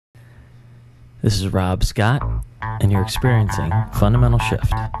This is Rob Scott, and you're experiencing Fundamental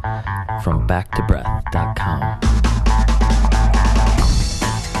Shift from BackToBreath.com.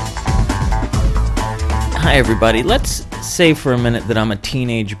 Hi, everybody. Let's say for a minute that I'm a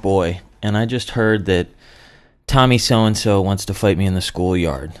teenage boy, and I just heard that Tommy so-and-so wants to fight me in the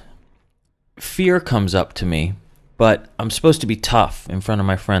schoolyard. Fear comes up to me, but I'm supposed to be tough in front of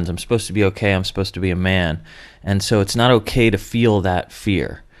my friends. I'm supposed to be okay. I'm supposed to be a man. And so it's not okay to feel that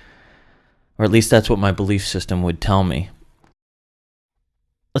fear. Or at least that's what my belief system would tell me.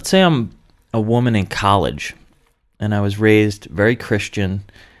 Let's say I'm a woman in college, and I was raised very Christian,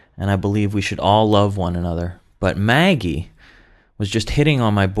 and I believe we should all love one another. But Maggie was just hitting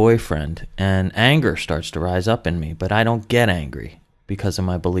on my boyfriend, and anger starts to rise up in me, but I don't get angry because of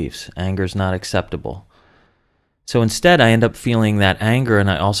my beliefs. Anger's not acceptable. So instead, I end up feeling that anger, and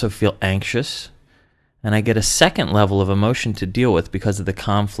I also feel anxious. And I get a second level of emotion to deal with because of the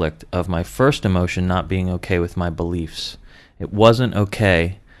conflict of my first emotion not being okay with my beliefs. It wasn't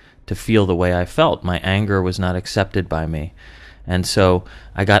okay to feel the way I felt. My anger was not accepted by me. And so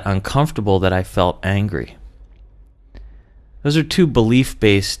I got uncomfortable that I felt angry. Those are two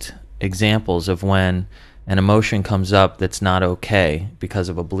belief-based examples of when an emotion comes up that's not okay because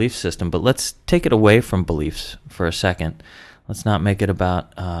of a belief system. But let's take it away from beliefs for a second. Let's not make it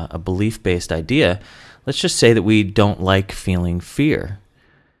about a belief-based idea. Let's just say that we don't like feeling fear.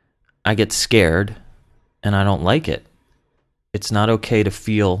 I get scared, and I don't like it. It's not okay to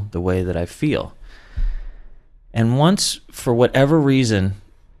feel the way that I feel. And once, for whatever reason,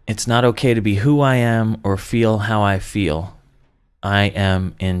 it's not okay to be who I am or feel how I feel, I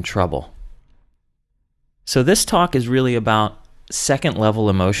am in trouble. So this talk is really about second-level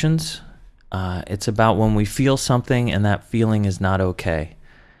emotions. It's about when we feel something and that feeling is not okay.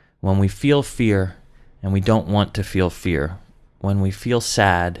 When we feel fear and we don't want to feel fear. When we feel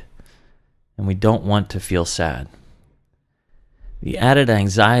sad and we don't want to feel sad. The added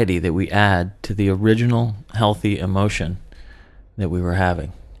anxiety that we add to the original healthy emotion that we were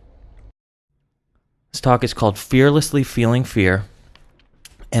having. This talk is called Fearlessly Feeling Fear,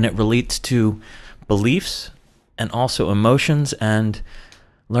 and it relates to beliefs and also emotions and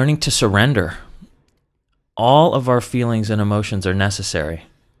learning to surrender. All of our feelings and emotions are necessary.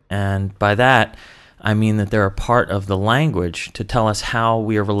 And by that, I mean that they're a part of the language to tell us how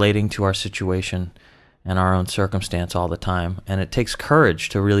we are relating to our situation and our own circumstance all the time. And it takes courage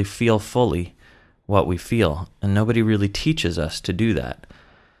to really feel fully what we feel. And nobody really teaches us to do that.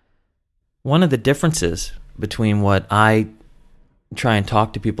 One of the differences between what I try and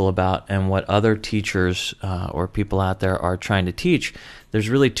talk to people about and what other teachers or people out there are trying to teach, there's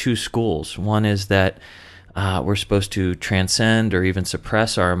really two schools. One is that we're supposed to transcend or even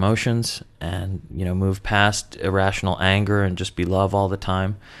suppress our emotions and, move past irrational anger and just be love all the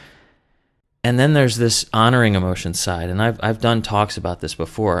time. And then there's this honoring emotion side, and I've done talks about this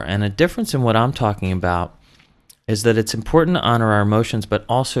before. And a difference in what I'm talking about is that it's important to honor our emotions, but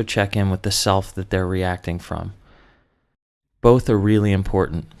also check in with the self that they're reacting from. Both are really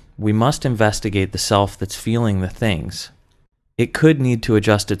important. We must investigate the self that's feeling the things. It could need to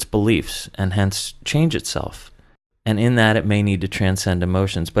adjust its beliefs and hence change itself. And in that, it may need to transcend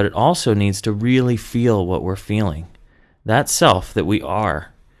emotions, but it also needs to really feel what we're feeling. That self that we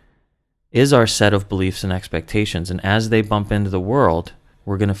are is our set of beliefs and expectations, and as they bump into the world,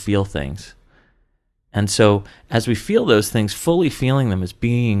 we're going to feel things. And so, as we feel those things, fully feeling them is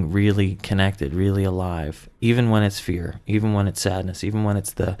being really connected, really alive, even when it's fear, even when it's sadness, even when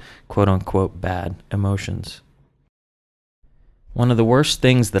it's the quote-unquote bad emotions. One of the worst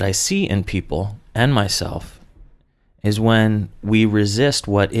things that I see in people and myself is when we resist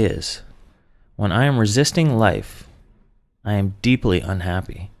what is. When I am resisting life, I am deeply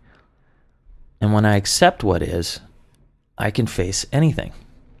unhappy. And when I accept what is, I can face anything.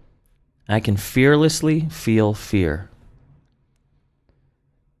 I can fearlessly feel fear.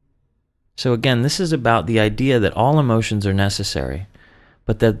 So again, this is about the idea that all emotions are necessary,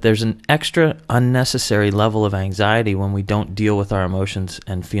 but that there's an extra unnecessary level of anxiety when we don't deal with our emotions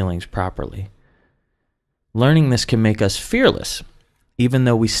and feelings properly. Learning this can make us fearless, even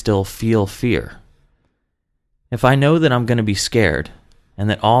though we still feel fear. If I know that I'm going to be scared, and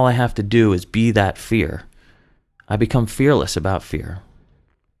that all I have to do is be that fear, I become fearless about fear.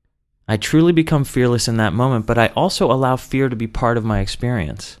 I truly become fearless in that moment, but I also allow fear to be part of my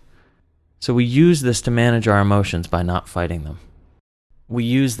experience. So we use this to manage our emotions by not fighting them. We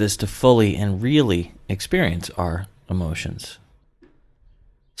use this to fully and really experience our emotions.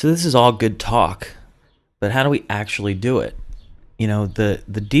 So this is all good talk, but how do we actually do it?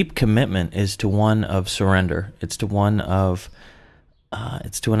 The deep commitment is to one of surrender. It's to one of,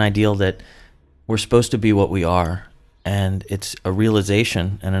 it's to an ideal that we're supposed to be what we are. And it's a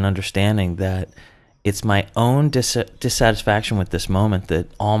realization and an understanding that it's my own dissatisfaction with this moment that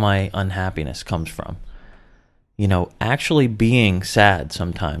all my unhappiness comes from. You know, actually being sad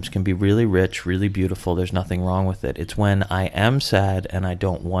sometimes can be really rich, really beautiful. There's nothing wrong with it. It's when I am sad and I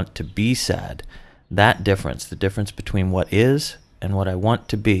don't want to be sad. That difference, the difference between what is and what I want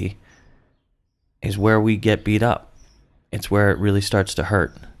to be, is where we get beat up. It's where it really starts to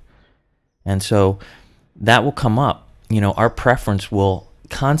hurt. And so that will come up. You know, our preference will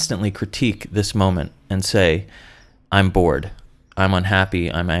constantly critique this moment and say, I'm bored, I'm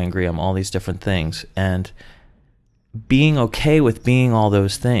unhappy, I'm angry, I'm all these different things. And being okay with being all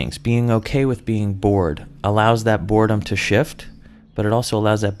those things, being okay with being bored, allows that boredom to shift, but it also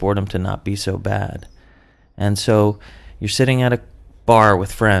allows that boredom to not be so bad. And so you're sitting at a bar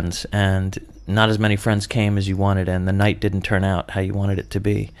with friends, and not as many friends came as you wanted, and the night didn't turn out how you wanted it to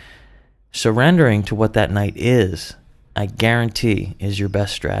be. Surrendering to what that night is, I guarantee, is your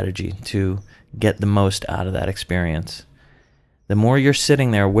best strategy to get the most out of that experience. The more you're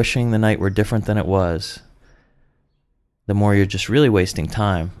sitting there wishing the night were different than it was, the more you're just really wasting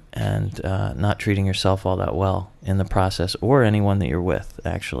time and not treating yourself all that well in the process, or anyone that you're with,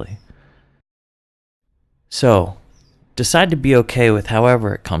 actually. So, decide to be okay with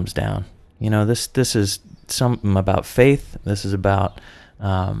however it comes down. You know, this is something about faith. This is about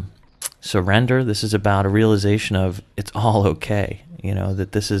surrender. This is about a realization of it's all okay. You know,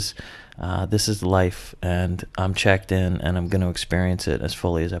 that this is life, and I'm checked in, and I'm going to experience it as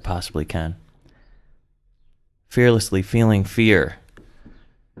fully as I possibly can. Fearlessly feeling fear.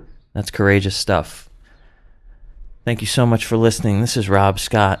 That's courageous stuff. Thank you so much for listening. This is Rob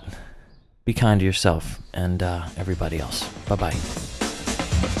Scott. Be kind to yourself and everybody else.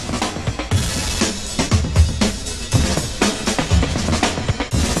 Bye-bye.